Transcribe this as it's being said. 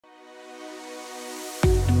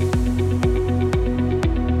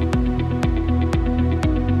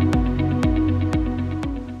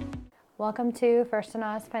welcome to First in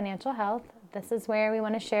Oz Financial Health. This is where we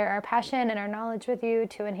want to share our passion and our knowledge with you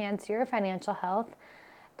to enhance your financial health.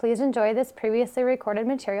 Please enjoy this previously recorded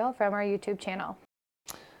material from our YouTube channel.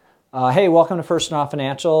 Hey, welcome to First in Oz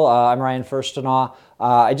Financial. I'm Ryan Firstinaw.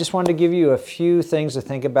 I just wanted to give you a few things to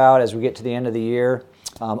think about as we get to the end of the year.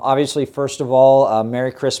 Obviously, first of all,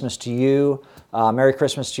 Merry Christmas to you. Merry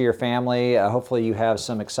Christmas to your family. Hopefully you have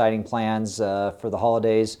some exciting plans for the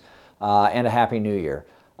holidays and a Happy New Year.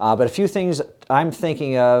 But a few things I'm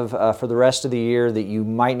thinking of for the rest of the year that you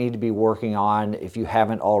might need to be working on if you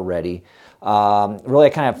haven't already. Really, I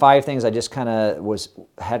kind of have 5 things I just kind of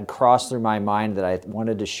had crossed through my mind that I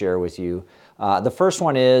wanted to share with you. The first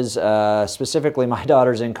one is specifically my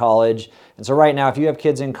daughter's in college. And so right now, if you have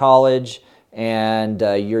kids in college and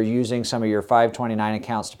you're using some of your 529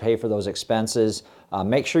 accounts to pay for those expenses,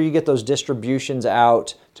 make sure you get those distributions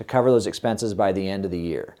out to cover those expenses by the end of the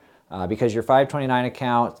year. Because your 529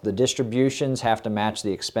 account, the distributions have to match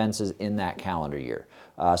the expenses in that calendar year.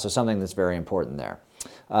 So something that's very important there.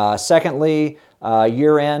 Secondly,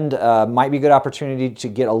 year end might be a good opportunity to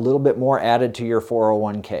get a little bit more added to your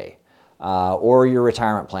 401k or your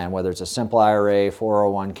retirement plan, whether it's a simple IRA,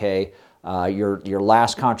 401k, your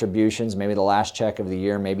last contributions, maybe the last check of the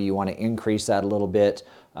year, maybe you want to increase that a little bit,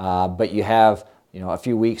 but you have a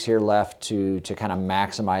few weeks here left to kind of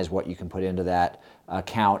maximize what you can put into that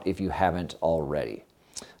account if you haven't already.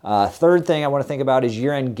 Third thing I want to think about is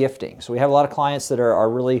year-end gifting. So we have a lot of clients that are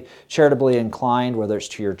really charitably inclined, whether it's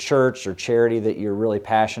to your church or charity that you're really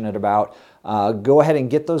passionate about. Go ahead and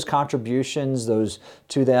get those contributions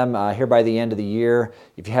to them here by the end of the year.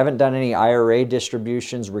 If you haven't done any IRA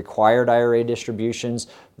distributions, required IRA distributions,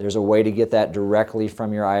 there's a way to get that directly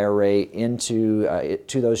from your IRA into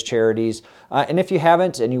to those charities. And if you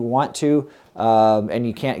haven't and you want to and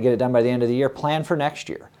you can't get it done by the end of the year, plan for next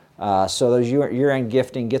year. So those year-end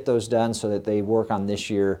gifting, get those done so that they work on this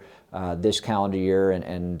year, this calendar year,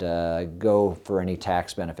 and go for any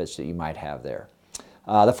tax benefits that you might have there.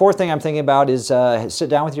 The fourth thing I'm thinking about is sit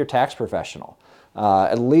down with your tax professional.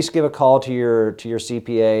 At least give a call to your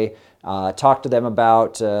CPA. Talk to them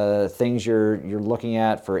about things you're looking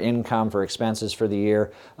at for income, for expenses for the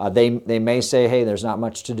year. They may say, hey, there's not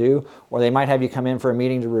much to do, or they might have you come in for a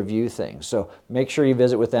meeting to review things. So make sure you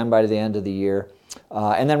visit with them by the end of the year.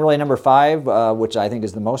 And then really number 5, which I think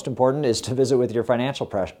is the most important, is to visit with your financial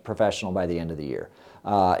professional by the end of the year.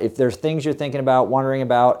 If there's things you're thinking about, wondering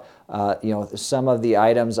about, some of the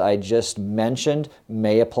items I just mentioned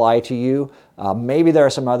may apply to you. Maybe there are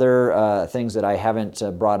some other things that I haven't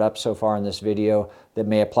brought up so far in this video that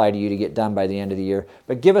may apply to you to get done by the end of the year.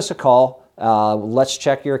 But give us a call. Let's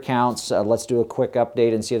check your accounts. Let's do a quick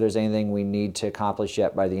update and see if there's anything we need to accomplish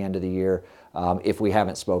yet by the end of the year if we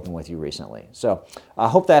haven't spoken with you recently. So I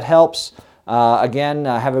hope that helps. Again,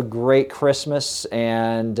 have a great Christmas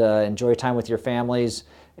and enjoy time with your families,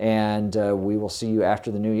 and we will see you after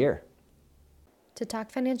the new year. To talk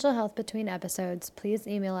financial health between episodes, please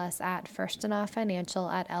email us at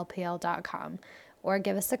firstinawfinancial@lpl.com or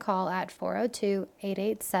give us a call at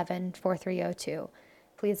 402-887-4302.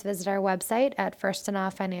 Please visit our website at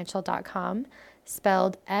firstinawfinancial.com,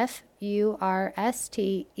 spelled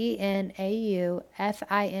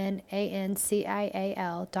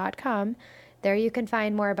FURSTENAUFINANCIAL.com. There you can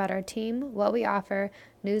find more about our team, what we offer,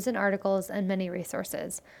 news and articles, and many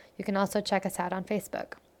resources. You can also check us out on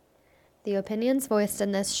Facebook. The opinions voiced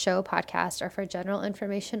in this show podcast are for general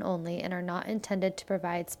information only and are not intended to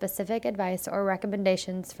provide specific advice or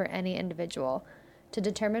recommendations for any individual. To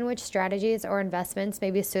determine which strategies or investments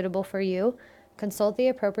may be suitable for you, consult the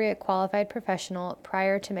appropriate qualified professional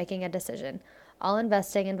prior to making a decision. All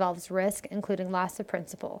investing involves risk, including loss of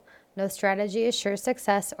principal. No strategy assures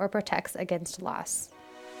success or protects against loss.